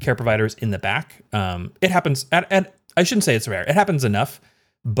care providers in the back. It happens, and I shouldn't say it's rare. It happens enough,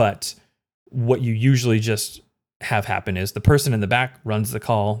 but what you usually just have happen is the person in the back runs the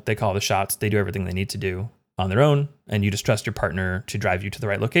call, they call the shots, they do everything they need to do on their own, and you just trust your partner to drive you to the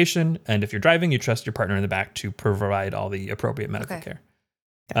right location. And if you're driving, you trust your partner in the back to provide all the appropriate medical care.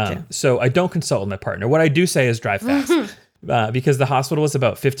 Gotcha. So I don't consult with my partner. What I do say is drive fast. Because the hospital was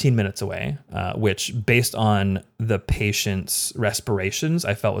about 15 minutes away, which based on the patient's respirations,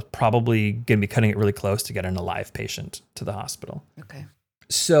 I felt was probably going to be cutting it really close to get an alive patient to the hospital. Okay.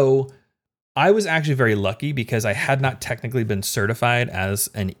 So I was actually very lucky because I had not technically been certified as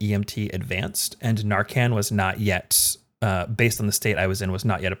an EMT advanced, and Narcan was not yet, based on the state I was in, was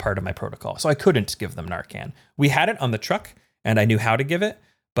not yet a part of my protocol. So I couldn't give them Narcan. We had it on the truck and I knew how to give it,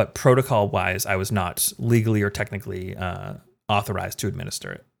 but protocol-wise, I was not legally or technically authorized to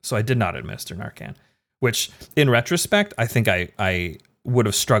administer it. So I did not administer Narcan, which in retrospect, I think I would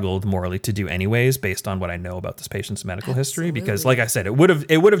have struggled morally to do anyways, based on what I know about this patient's medical history. Because like I said, it would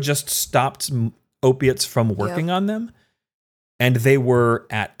have just stopped opiates from working on them. And they were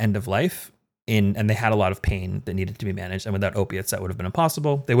at end of life and they had a lot of pain that needed to be managed. And without opiates, that would have been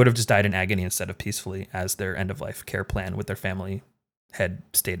impossible. They would have just died in agony instead of peacefully, as their end of life care plan with their family had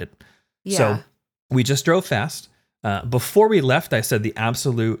stated. Yeah. So we just drove fast. Before we left, I said the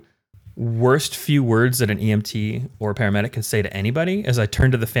absolute worst few words that an EMT or paramedic can say to anybody as I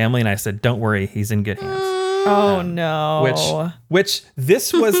turned to the family and I said, "Don't worry, he's in good hands." Oh no. Which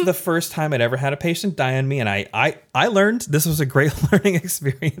this was the first time I'd ever had a patient die on me. And I learned this was a great learning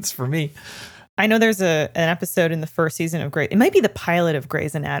experience for me. I know there's an episode in the first season of it might be the pilot of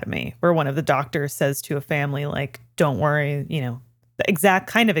Grey's Anatomy, where one of the doctors says to a family, like, "Don't worry,"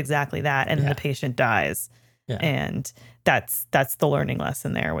 exactly that. And then the patient dies. Yeah. And that's the learning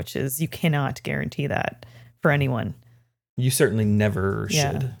lesson there, which is you cannot guarantee that for anyone. You certainly never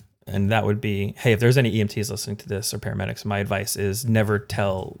should. And that would be, hey, if there's any EMTs listening to this or paramedics, my advice is never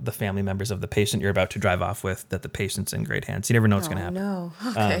tell the family members of the patient you're about to drive off with that the patient's in great hands. You never know what's going to happen. No.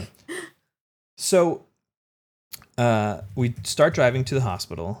 Okay. So we start driving to the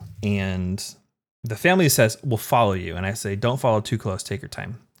hospital and the family says, "We'll follow you." And I say, "Don't follow too close. Take your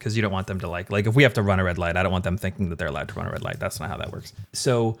time." Because you don't want them to like if we have to run a red light, I don't want them thinking that they're allowed to run a red light. That's not how that works.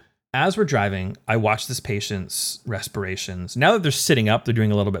 So as we're driving, I watch this patient's respirations. Now that they're sitting up, they're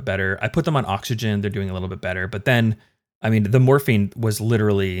doing a little bit better. I put them on oxygen. They're doing a little bit better. But then, the morphine was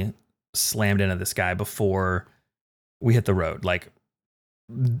literally slammed into this guy before we hit the road. Like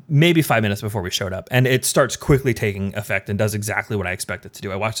maybe 5 minutes before we showed up, and it starts quickly taking effect and does exactly what I expect it to do.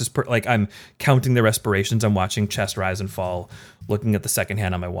 I watch this, I'm counting the respirations. I'm watching chest rise and fall, looking at the second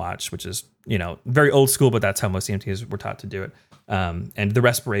hand on my watch, which is, very old school, but that's how most EMTs were taught to do it. And the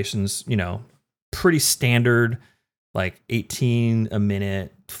respirations, pretty standard, like 18 a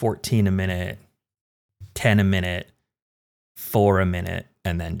minute, 14 a minute, 10 a minute, 4 a minute,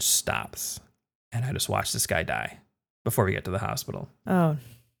 and then stops. And I just watch this guy die before we get to the hospital. Oh.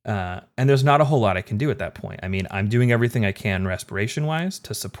 And there's not a whole lot I can do at that point. I'm doing everything I can respiration wise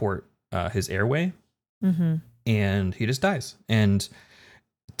to support his airway. Mm-hmm. And he just dies. And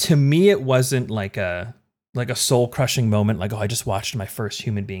to me, it wasn't like a soul crushing moment. Like, oh, I just watched my first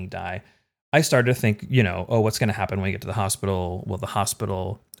human being die. I started to think, what's going to happen when we get to the hospital? Well, the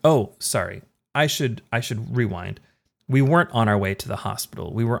hospital. Oh, sorry. I should rewind. We weren't on our way to the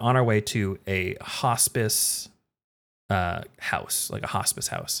hospital. We were on our way to a hospice house, like a hospice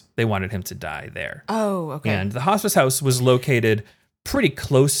house. They wanted him to die there. Oh, okay. And the hospice house was located pretty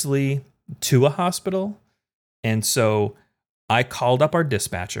closely to a hospital. And so I called up our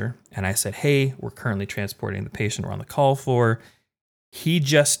dispatcher and I said, "Hey, we're currently transporting the patient we're on the call for. He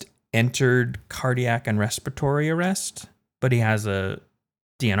just entered cardiac and respiratory arrest, but he has a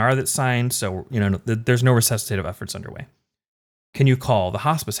DNR that's signed. So, there's no resuscitative efforts underway. Can you call the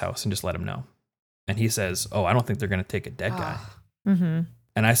hospice house and just let him know?" And he says, "Oh, I don't think they're going to take a dead guy." Mm-hmm.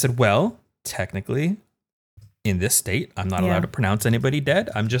 And I said, "Well, technically, in this state, I'm not allowed to pronounce anybody dead.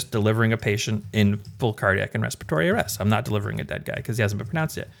 I'm just delivering a patient in full cardiac and respiratory arrest. I'm not delivering a dead guy because he hasn't been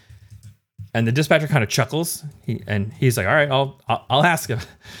pronounced yet." And the dispatcher kind of chuckles. He's like, "All right, I'll ask him."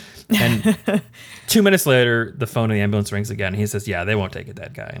 And 2 minutes later, the phone in the ambulance rings again. And he says, "Yeah, they won't take a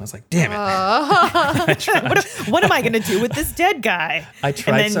dead guy." And I was like, "Damn it." What am I going to do with this dead guy? I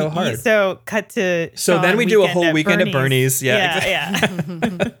tried so hard. Cut to So Sean then we do a whole at weekend Bernie's. at Bernie's.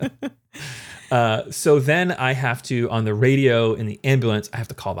 Yeah. Yeah. So then I have to, on the radio in the ambulance, I have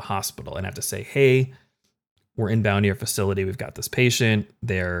to call the hospital and I have to say, hey, we're inbound to your facility. We've got this patient.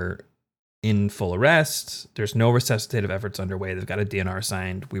 They're in full arrest. There's no resuscitative efforts underway. They've got a DNR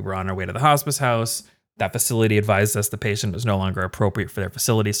signed. We were on our way to the hospice house. That facility advised us the patient was no longer appropriate for their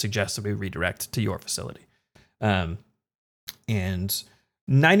facility, suggested we redirect to your facility. And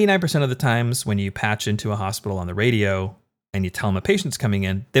 99% of the times when you patch into a hospital on the radio and you tell them a patient's coming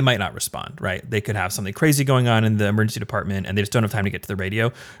in, they might not respond, right? They could have something crazy going on in the emergency department and they just don't have time to get to the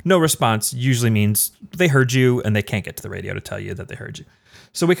radio. No response usually means they heard you and they can't get to the radio to tell you that they heard you.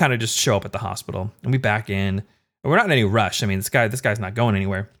 So we kind of just show up at the hospital and we back in. And we're not in any rush. I mean, this guy's not going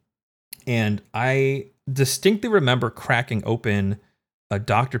anywhere. And I distinctly remember cracking open a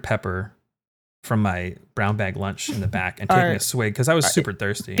Dr. Pepper from my brown bag lunch in the back and taking a swig because I was super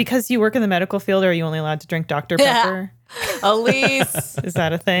thirsty. Because you work in the medical field, are you only allowed to drink Dr. Pepper? Elise. Is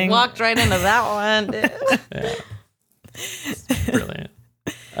that a thing? Walked right into that one. Yeah. It's brilliant.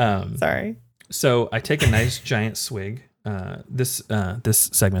 Sorry. So I take a nice giant swig. This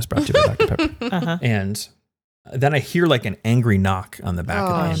segment is brought to you by Dr. Pepper. Uh-huh. And then I hear like an angry knock on the back of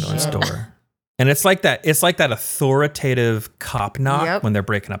the ambulance door. And it's like that authoritative cop knock when they're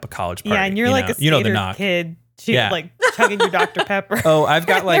breaking up a college party. Yeah, and you're like a the knock. kid, like chugging your Dr. Pepper. Oh, I've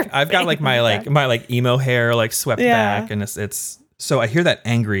got my emo hair like swept back, and it's so I hear that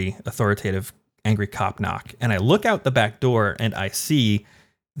angry cop knock, and I look out the back door and I see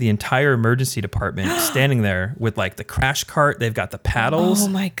the entire emergency department standing there with like the crash cart. They've got the paddles. Oh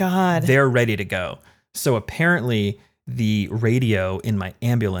my God. They're ready to go. So apparently the radio in my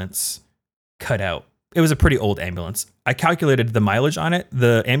ambulance cut out. It was a pretty old ambulance. I calculated the mileage on it.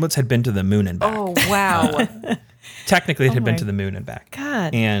 The ambulance had been to the moon and back. Oh, wow. Technically, it had been to the moon and back.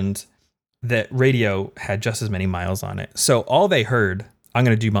 God. And that radio had just as many miles on it. So all they heard, I'm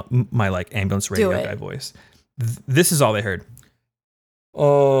going to do my like ambulance radio guy voice. This is all they heard.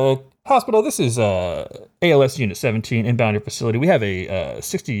 Hospital, this is ALS Unit 17, inbound your facility. We have a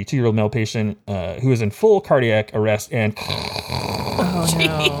 62-year-old male patient who is in full cardiac arrest and... Oh,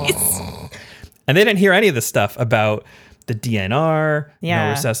 jeez. And they didn't hear any of the stuff about the DNR, no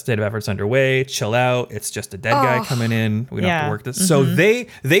Yeah. resuscitative efforts underway, chill out. It's just a dead guy coming in. We don't have Yeah. to work this. So they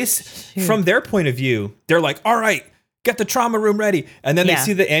from their point of view, they're like, all right, get the trauma room ready. And then they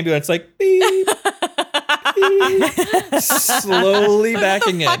see the ambulance like, beep, beep, slowly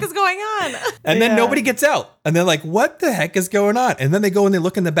backing in. What the fuck is going on? And then nobody gets out. And they're like, what the heck is going on? And then they go and they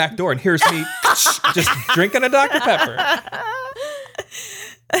look in the back door and here's me just drinking a Dr. Pepper.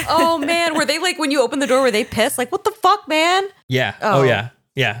 Oh, man. Were they like, when you open the door, were they pissed? Like, what the fuck, man? Yeah. Oh, yeah.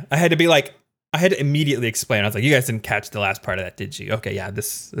 Yeah. I had to immediately explain. I was like, you guys didn't catch the last part of that, did you? Okay. Yeah.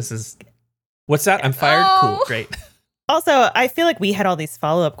 This is, what's that? I'm fired. Oh. Cool. Great. Also, I feel like we had all these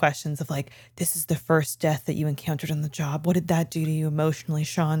follow-up questions of like, this is the first death that you encountered on the job. What did that do to you emotionally,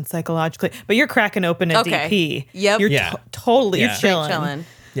 Sean, psychologically? But you're cracking open a DP. Yep. You're totally Yeah. chilling.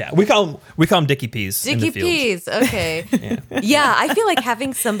 Yeah. We call them Dickie Peas. in the Dicky field. peas. Okay. Yeah. I feel like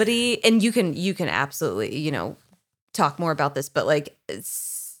having somebody, and you can absolutely, talk more about this, but like,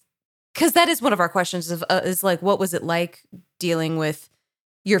 because that is one of our questions is like, what was it like dealing with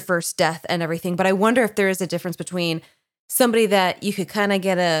your first death and everything? But I wonder if there is a difference between somebody that you could kind of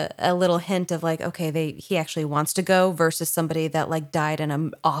get a little hint of like, okay, he actually wants to go versus somebody that like died in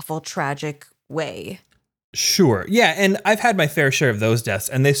an awful, tragic way. Sure. Yeah. And I've had my fair share of those deaths,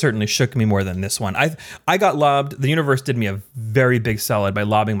 and they certainly shook me more than this one. I got lobbed. The universe did me a very big solid by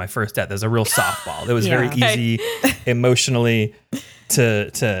lobbing my first death as a real softball. It was very easy emotionally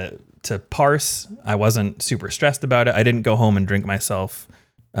to parse. I wasn't super stressed about it. I didn't go home and drink myself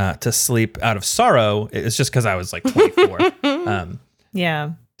to sleep out of sorrow. It's just because I was like 24.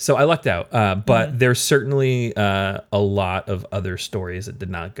 Yeah. So I lucked out. But there's certainly a lot of other stories that did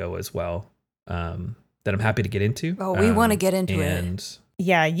not go as well. That I'm happy to get into. Oh, we want to get into it.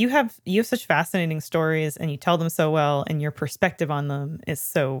 Yeah, you have such fascinating stories, and you tell them so well, and your perspective on them is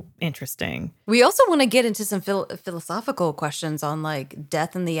so interesting. We also want to get into some philosophical questions on like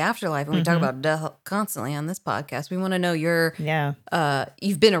death and the afterlife. And we talk about death constantly on this podcast. We want to know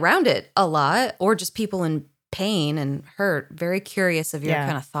you've been around it a lot, or just people in pain and hurt. Very curious of your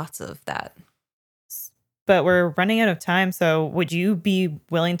kind of thoughts of that. But we're running out of time, so would you be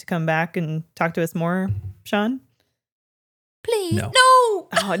willing to come back and talk to us more, Sean? Please. No.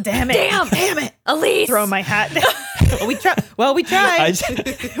 Oh, damn it. Damn it. Elise. Throw my hat down. We tried.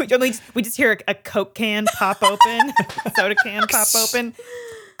 We just hear a Coke can pop open, soda can pop open.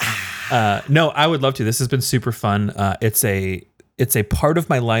 No, I would love to. This has been super fun. It's a it's a part of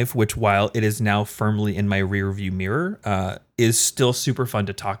my life which, while it is now firmly in my rearview mirror, is still super fun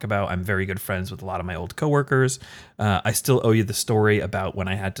to talk about. I'm very good friends with a lot of my old coworkers. I still owe you the story about when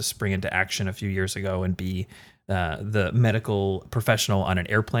I had to spring into action a few years ago and be the medical professional on an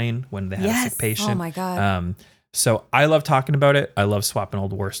airplane when they had a sick patient. Oh my God. So I love talking about it. I love swapping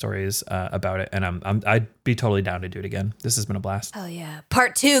old war stories about it, and I'd be totally down to do it again. This has been a blast. Hell yeah.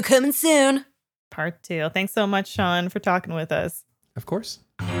 Part 2 coming soon. Part 2. Thanks so much, Sean, for talking with us. Of course.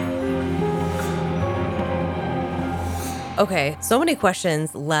 Okay, so many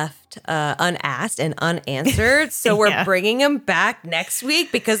questions left unasked and unanswered. So we're bringing him back next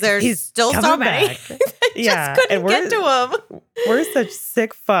week because there's still so many. Just couldn't get to him. We're such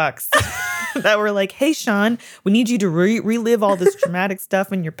sick fucks that we're like, hey, Sean, we need you to relive all this traumatic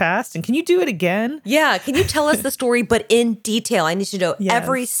stuff in your past. And can you do it again? Yeah, can you tell us the story, but in detail? I need to know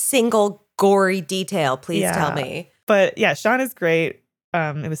every single gory detail. Please tell me. But yeah, Sean is great.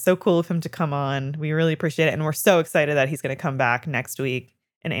 It was so cool of him to come on. We really appreciate it. And we're so excited that he's going to come back next week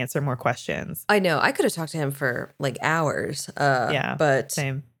and answer more questions. I know. I could have talked to him for like hours. But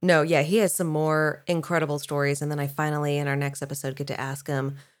same. No, yeah, he has some more incredible stories. And then I finally, in our next episode, get to ask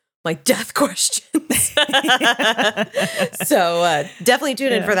him my death questions. So definitely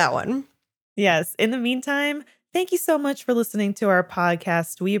tune in for that one. Yes. In the meantime, thank you so much for listening to our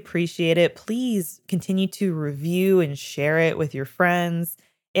podcast. We appreciate it. Please continue to review and share it with your friends.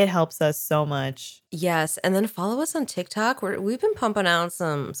 It helps us so much. Yes. And then follow us on TikTok. We've been pumping out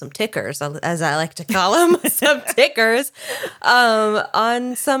some tickers, as I like to call them, some tickers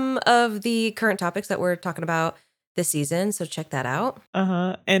on some of the current topics that we're talking about this season. So check that out.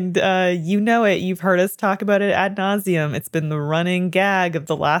 And you know it. You've heard us talk about it ad nauseum. It's been the running gag of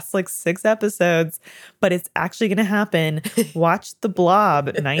the last 6 episodes, but it's actually going to happen. Watch The Blob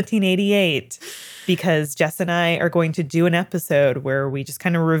 1988, because Jess and I are going to do an episode where we just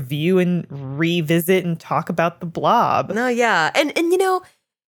kind of review and revisit and talk about The Blob. No, yeah. And you know,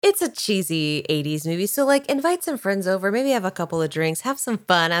 it's a cheesy 80s movie. So invite some friends over, maybe have a couple of drinks, have some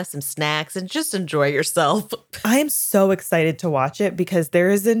fun, have some snacks, and just enjoy yourself. I am so excited to watch it because there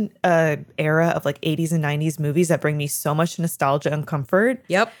is an era of 80s and 90s movies that bring me so much nostalgia and comfort.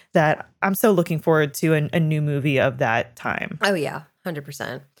 Yep. That I'm so looking forward to a new movie of that time. Oh, yeah.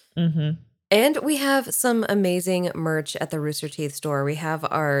 100%. Mm-hmm. And we have some amazing merch at the Rooster Teeth store. We have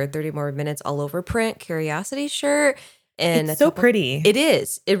our 30 More Minutes All Over print Curiosity shirt. And it's so pretty. It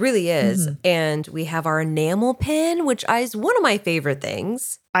is. It really is. Mm-hmm. And we have our enamel pen, which is one of my favorite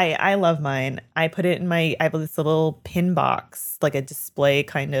things. I love mine. I put it in I have this little pin box, like a display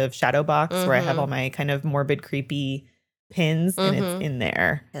kind of shadow box where I have all my kind of morbid, creepy pins, and it's in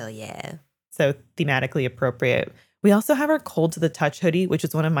there. Hell yeah. So thematically appropriate. We also have our Cold to the Touch hoodie, which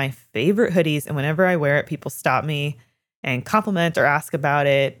is one of my favorite hoodies. And whenever I wear it, people stop me and compliment or ask about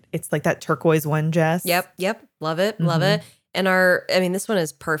it. It's like that turquoise one, Jess. Yep. Love it. Love it. And this one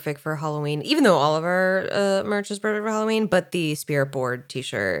is perfect for Halloween, even though all of our merch is perfect for Halloween, but the Spirit Board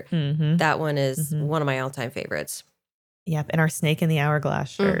t-shirt, that one is one of my all-time favorites. Yep. And our Snake in the Hourglass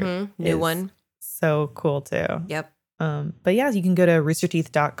shirt. New one. So cool too. Yep. But yeah, you can go to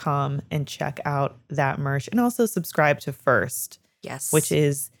roosterteeth.com and check out that merch, and also subscribe to First. Yes. Which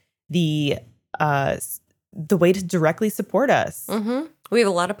is the way to directly support us. We have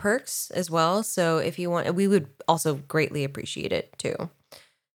a lot of perks as well. So if you want, we would also greatly appreciate it too.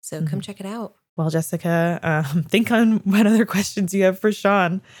 So come check it out. Well, Jessica, think on what other questions you have for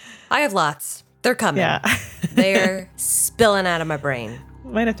Sean. I have lots. They're coming. Yeah. They're spilling out of my brain.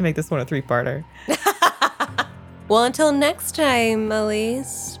 Might have to make this one a 3-parter. Well, until next time,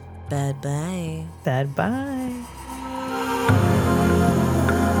 Elise. Bye-bye. Bye-bye.